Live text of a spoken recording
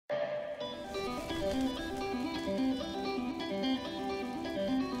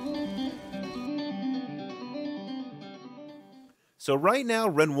So right now,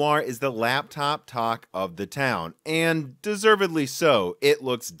 Renoir is the laptop talk of the town, and deservedly so. It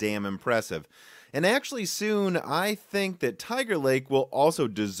looks damn impressive. And actually soon, I think that Tiger Lake will also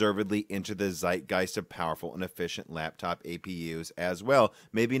deservedly enter the zeitgeist of powerful and efficient laptop APUs as well.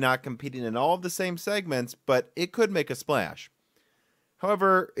 Maybe not competing in all of the same segments, but it could make a splash.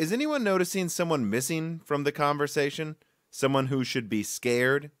 However, is anyone noticing someone missing from the conversation? Someone who should be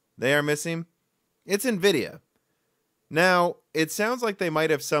scared they are missing? It's Nvidia. Now, it sounds like they might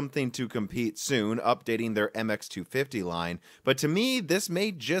have something to compete soon, updating their MX250 line, but to me, this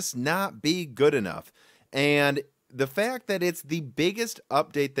may just not be good enough. And the fact that it's the biggest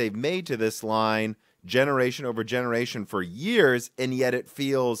update they've made to this line, generation over generation for years, and yet it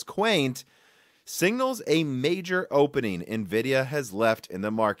feels quaint, signals a major opening Nvidia has left in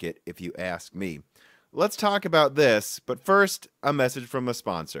the market, if you ask me. Let's talk about this, but first, a message from a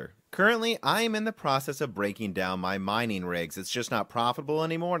sponsor. Currently, I am in the process of breaking down my mining rigs. It's just not profitable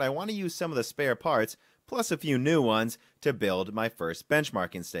anymore, and I want to use some of the spare parts, plus a few new ones, to build my first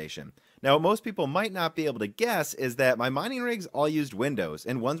benchmarking station. Now, what most people might not be able to guess is that my mining rigs all used Windows,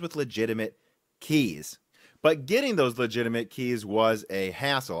 and ones with legitimate keys. But getting those legitimate keys was a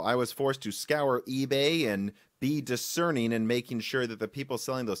hassle. I was forced to scour eBay and be discerning in making sure that the people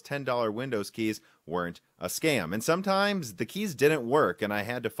selling those $10 Windows keys weren't a scam. And sometimes the keys didn't work and I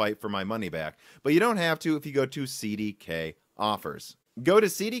had to fight for my money back. But you don't have to if you go to CDK Offers. Go to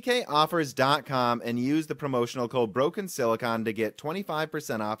cdkoffers.com and use the promotional code BrokenSilicon to get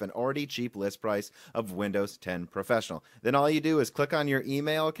 25% off an already cheap list price of Windows 10 Professional. Then all you do is click on your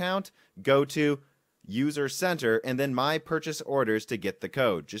email account, go to User Center, and then My Purchase Orders to get the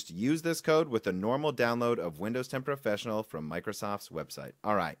code. Just use this code with a normal download of Windows 10 Professional from Microsoft's website.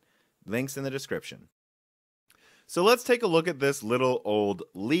 All right, links in the description. So let's take a look at this little old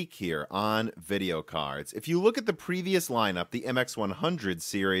leak here on video cards. If you look at the previous lineup, the MX100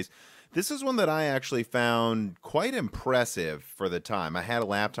 series, this is one that I actually found quite impressive for the time. I had a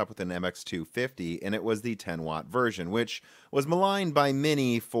laptop with an MX250, and it was the 10-watt version, which was maligned by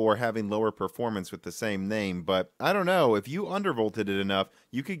many for having lower performance with the same name. But I don't know, if you undervolted it enough,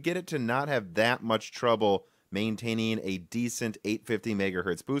 you could get it to not have that much trouble maintaining a decent 850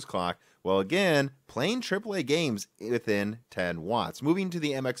 megahertz boost clock. Well, again, playing AAA games within 10 watts. Moving to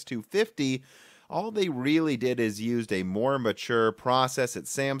the MX250, all they really did is used a more mature process at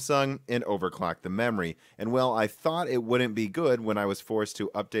Samsung and overclocked the memory. And while I thought it wouldn't be good when I was forced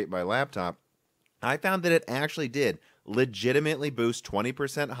to update my laptop, I found that it actually did legitimately boost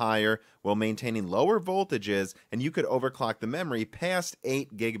 20% higher while maintaining lower voltages, and you could overclock the memory past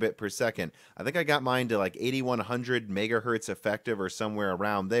 8 gigabit per second. I think I got mine to like 8100 megahertz effective or somewhere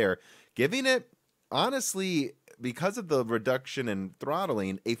around there, giving it, honestly, because of the reduction in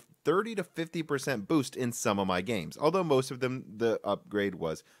throttling, a 30 to 50% boost in some of my games. Although most of them, the upgrade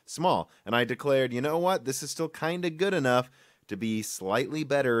was small. And I declared, you know what, this is still kind of good enough to be slightly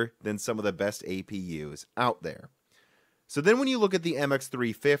better than some of the best APUs out there. So then when you look at the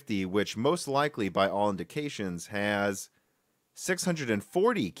MX350, which most likely by all indications has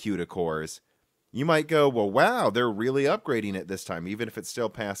 640 CUDA cores, you might go, well, wow, they're really upgrading it this time, even if it's still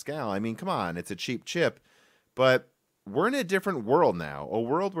Pascal. I mean, come on, it's a cheap chip. But we're in a different world now, a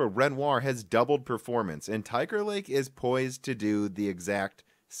world where Renoir has doubled performance, and Tiger Lake is poised to do the exact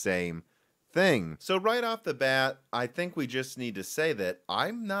same thing. So right off the bat, I think we just need to say that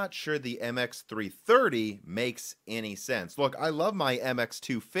I'm not sure the MX330 makes any sense. Look, I love my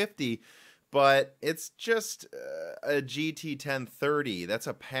MX250, but it's just a GT 1030. That's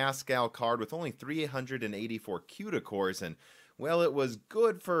a Pascal card with only 384 CUDA cores, and well, it was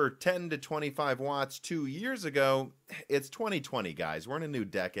good for 10 to 25 watts 2 years ago. It's 2020, guys. We're in a new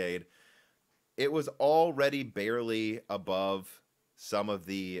decade. It was already barely above some of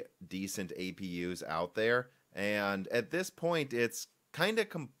the decent APUs out there. And at this point, it's kind of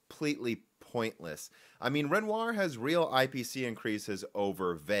completely pointless. I mean, Renoir has real IPC increases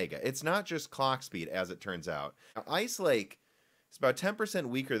over Vega. It's not just clock speed, as it turns out. Now, Ice Lake is about 10%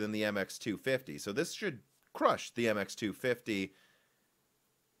 weaker than the MX250, so this should crush the MX250.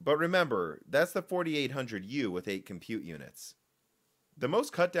 But remember, that's the 4800U with 8 compute units. The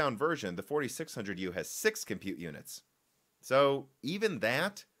most cut down version, the 4600U, has 6 compute units. So even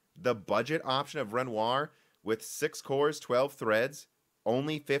that, the budget option of Renoir with 6 cores, 12 threads,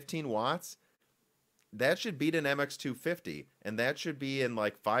 only 15 watts, that should beat an MX250, and that should be in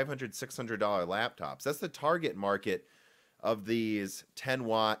like $500, $600 laptops. That's the target market of these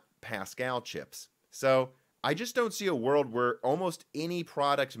 10-watt Pascal chips. So I just don't see a world where almost any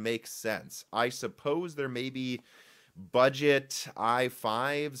product makes sense. I suppose there may be budget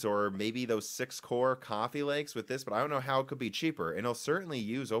i5s or maybe those 6-core Coffee Lakes with this, but I don't know how it could be cheaper. And it'll certainly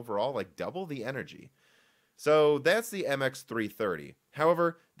use overall like double the energy. So that's the MX330.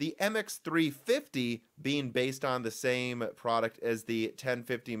 However, the MX350 being based on the same product as the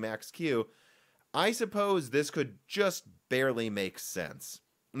 1050 Max-Q, I suppose this could just barely make sense.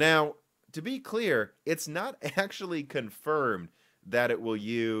 Now, to be clear, it's not actually confirmed that it will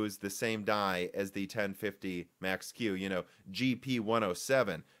use the same die as the 1050 Max-Q,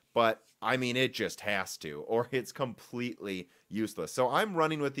 GP107, but I mean, it just has to, or it's completely useless. So I'm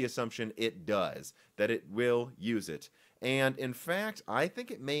running with the assumption it does, that it will use it. And in fact, I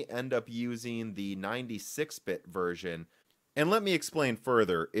think it may end up using the 96-bit version. And let me explain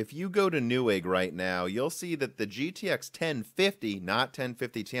further. If you go to Newegg right now, you'll see that the GTX 1050, not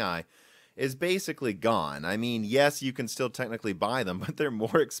 1050 Ti, is basically gone. I mean, yes, you can still technically buy them, but they're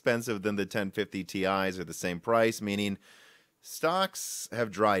more expensive than the 1050 Ti's or the same price, meaning stocks have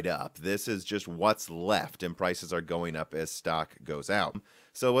dried up. This is just what's left, and prices are going up as stock goes out.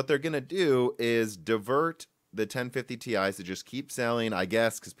 So what they're going to do is divert the 1050 Ti's to just keep selling, I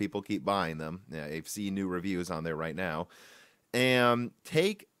guess, because people keep buying them. Yeah, I've seen new reviews on there right now. And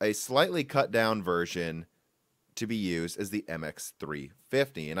take a slightly cut down version to be used as the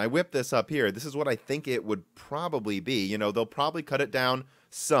MX350. And I whipped this up here. This is what I think it would probably be. They'll probably cut it down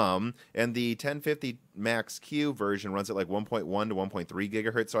some, and the 1050 Max-Q version runs at like 1.1 to 1.3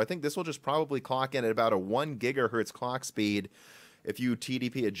 gigahertz. So I think this will just probably clock in at about a 1 gigahertz clock speed if you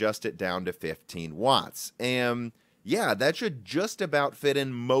TDP adjust it down to 15 watts. And yeah, that should just about fit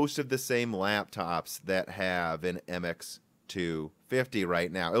in most of the same laptops that have an MX250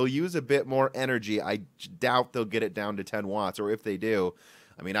 right now. It'll use a bit more energy. I doubt they'll get it down to 10 watts, or if they do,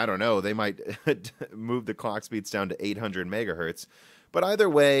 I mean, I don't know, they might move the clock speeds down to 800 megahertz. But either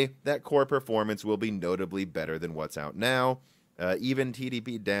way, that core performance will be notably better than what's out now. Even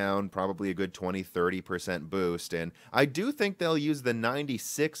TDP down, probably a good 20-30% boost. And I do think they'll use the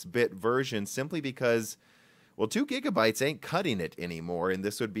 96-bit version simply because, well, 2 gigabytes ain't cutting it anymore, and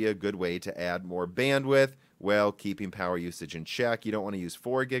this would be a good way to add more bandwidth while keeping power usage in check. You don't want to use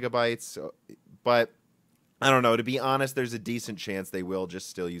 4 gigabytes, but I don't know. To be honest, there's a decent chance they will just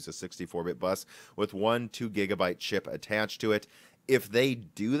still use a 64-bit bus with one 2 gigabyte chip attached to it. If they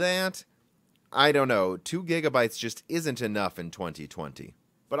do that, I don't know. 2 gigabytes just isn't enough in 2020.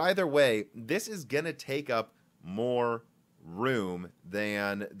 But either way, this is going to take up more room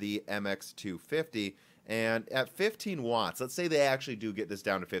than the MX250. And at 15 watts, let's say they actually do get this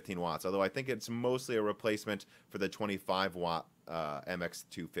down to 15 watts, although I think it's mostly a replacement for the 25-watt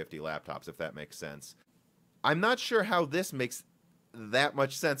MX250 laptops, if that makes sense. I'm not sure how this makes that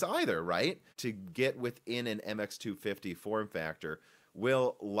much sense either, right? To get within an MX250 form factor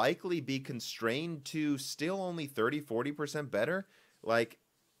will likely be constrained to still only 30-40% better. Like,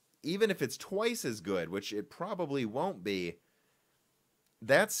 even if it's twice as good, which it probably won't be,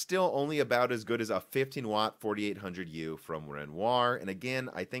 that's still only about as good as a 15-watt 4800U from Renoir. And again,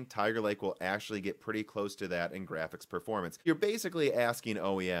 I think Tiger Lake will actually get pretty close to that in graphics performance. You're basically asking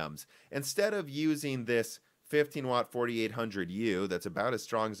OEMs, instead of using this 15-watt 4800U that's about as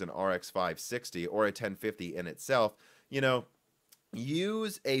strong as an RX 560 or a 1050 in itself,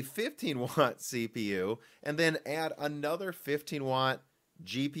 use a 15-watt CPU and then add another 15-watt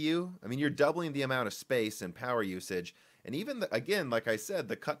GPU. I mean, you're doubling the amount of space and power usage. And even, again, like I said,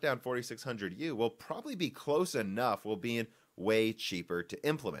 the cut-down 4600U will probably be close enough while being way cheaper to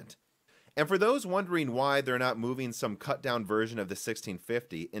implement. And for those wondering why they're not moving some cut-down version of the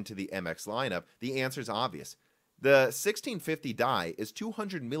 1650 into the MX lineup, the answer is obvious. The 1650 die is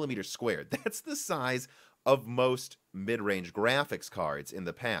 200 millimeters squared. That's the size of most mid-range graphics cards in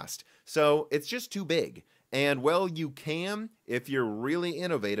the past. So it's just too big. And well, you can, if you're really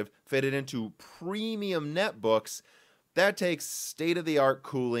innovative, fit it into premium netbooks. That takes state-of-the-art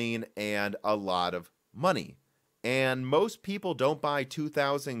cooling and a lot of money. And most people don't buy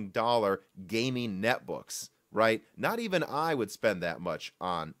 $2,000 gaming netbooks, right? Not even I would spend that much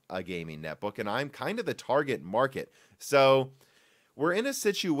on a gaming netbook, and I'm kind of the target market. So we're in a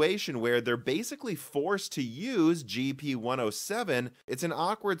situation where they're basically forced to use GP107. It's an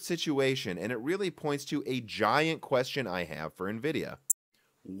awkward situation, and it really points to a giant question I have for Nvidia.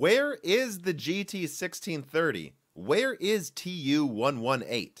 Where is the GT 1630? Where is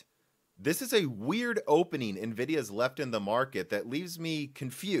TU118? This is a weird opening Nvidia's left in the market that leaves me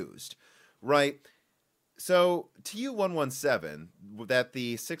confused, right? So TU117 that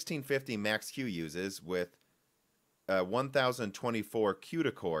the 1650 Max-Q uses with 1024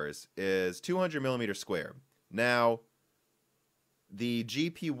 CUDA cores is 200 millimeters square. Now, the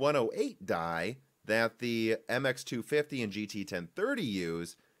GP108 die that the MX250 and GT1030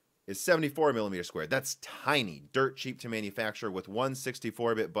 use is 74 millimeters squared. That's tiny, dirt cheap to manufacture with one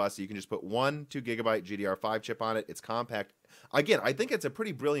 64-bit bus. You can just put one 2 gigabyte GDR5 chip on it. It's compact. Again, I think it's a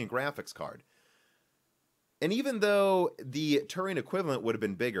pretty brilliant graphics card. And even though the Turing equivalent would have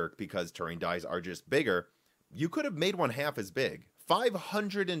been bigger because Turing dies are just bigger, you could have made one half as big.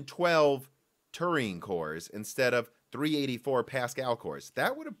 512 Turing cores instead of 384 Pascal cores.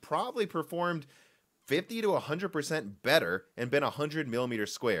 That would have probably performed 50 to 100% better and been 100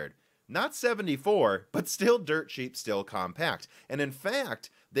 millimeters squared. Not 74, but still dirt cheap, still compact. And in fact,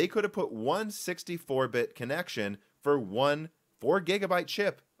 they could have put one 64-bit connection for one 4 gigabyte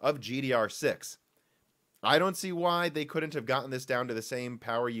chip of GDR6. I don't see why they couldn't have gotten this down to the same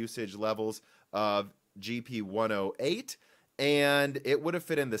power usage levels of GP108, and it would have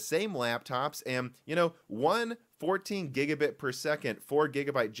fit in the same laptops. And, you know, one 14 gigabit per second 4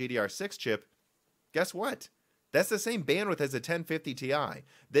 gigabyte GDR6 chip, guess what? That's the same bandwidth as a 1050 Ti.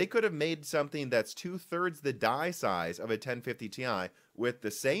 They could have made something that's 2/3 the die size of a 1050 Ti with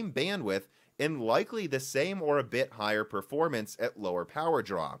the same bandwidth and likely the same or a bit higher performance at lower power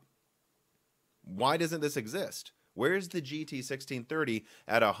draw. Why doesn't this exist? Where's the GT1630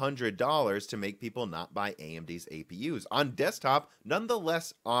 at $100 to make people not buy AMD's APUs? On desktop,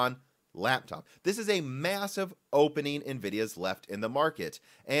 nonetheless on laptop. This is a massive opening Nvidia's left in the market,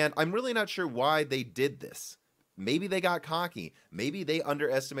 and I'm really not sure why they did this. Maybe they got cocky. Maybe they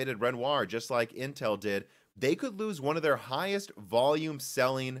underestimated Renoir just like Intel did. They could lose one of their highest volume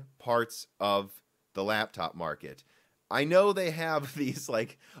selling parts of the laptop market. I know they have these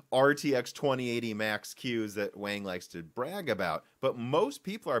like RTX 2080 Max Qs that Wang likes to brag about, but most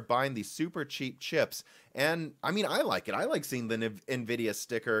people are buying these super cheap chips. And I mean, I like it. I like seeing the Nvidia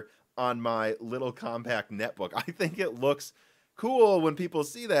sticker on my little compact netbook. I think it looks cool when people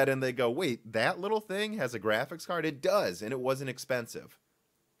see that and they go, wait, that little thing has a graphics card? It does, and it wasn't expensive.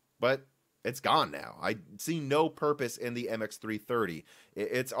 But it's gone now. I see no purpose in the MX330.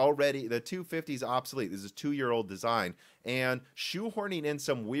 It's already, the 250 is obsolete. This is a 2-year-old design. And shoehorning in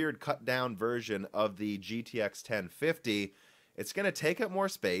some weird cut-down version of the GTX 1050, it's going to take up more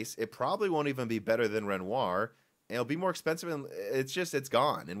space. It probably won't even be better than Renoir. And it'll be more expensive, and it's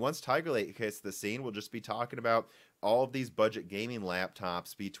gone. And once Tiger Lake hits the scene, we'll just be talking about all of these budget gaming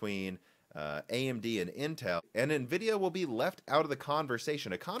laptops between AMD and Intel, and Nvidia will be left out of the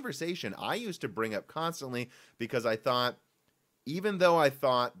conversation. A conversation I used to bring up constantly because I thought, even though I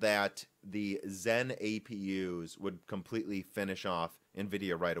thought that the Zen APUs would completely finish off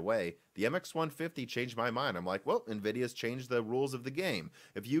Nvidia right away, the MX150 changed my mind. I'm like, well, Nvidia's changed the rules of the game.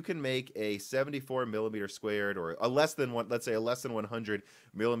 If you can make a 74 millimeter squared or a less than one, let's say a less than 100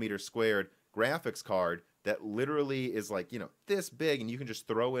 millimeter squared graphics card that literally is like, you know, this big and you can just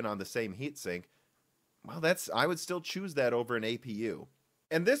throw in on the same heatsink, well, I would still choose that over an APU.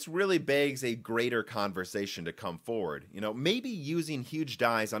 And this really begs a greater conversation to come forward. You know, maybe using huge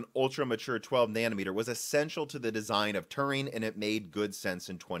dies on ultra mature 12 nanometer was essential to the design of Turing, and it made good sense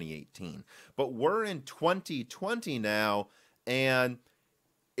in 2018. But we're in 2020 now, and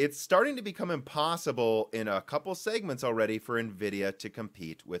it's starting to become impossible in a couple segments already for Nvidia to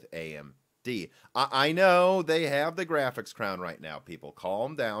compete with AMD. I know they have the graphics crown right now, people.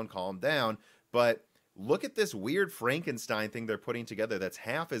 Calm down, but look at this weird Frankenstein thing they're putting together that's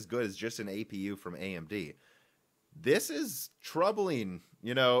half as good as just an APU from AMD. This is troubling,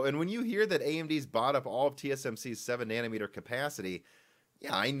 you know, and when you hear that AMD's bought up all of TSMC's 7 nanometer capacity,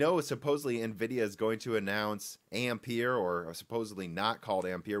 yeah, I know supposedly Nvidia is going to announce Ampere, or supposedly not called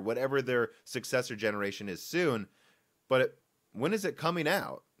Ampere, whatever their successor generation is soon, but when is it coming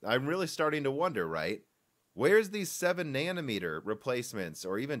out? I'm really starting to wonder, right? Where's these 7 nanometer replacements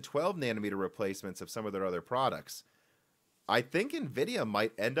or even 12 nanometer replacements of some of their other products? I think Nvidia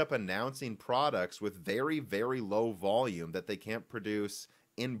might end up announcing products with very, very low volume that they can't produce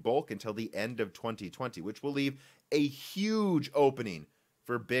in bulk until the end of 2020, which will leave a huge opening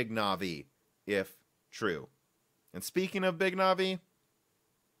for Big Navi, if true. And speaking of Big Navi,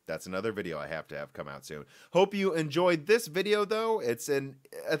 that's another video I have to have come out soon. Hope you enjoyed this video, though. It's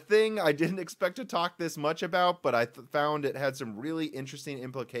a thing I didn't expect to talk this much about, but I found it had some really interesting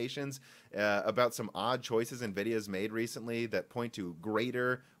implications about some odd choices NVIDIA's made recently that point to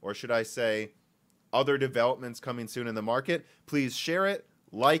greater, or should I say, other developments coming soon in the market. Please share it,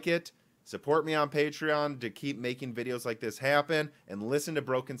 like it, support me on Patreon to keep making videos like this happen, and listen to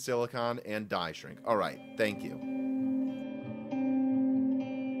Broken Silicon and Die Shrink. All right, thank you.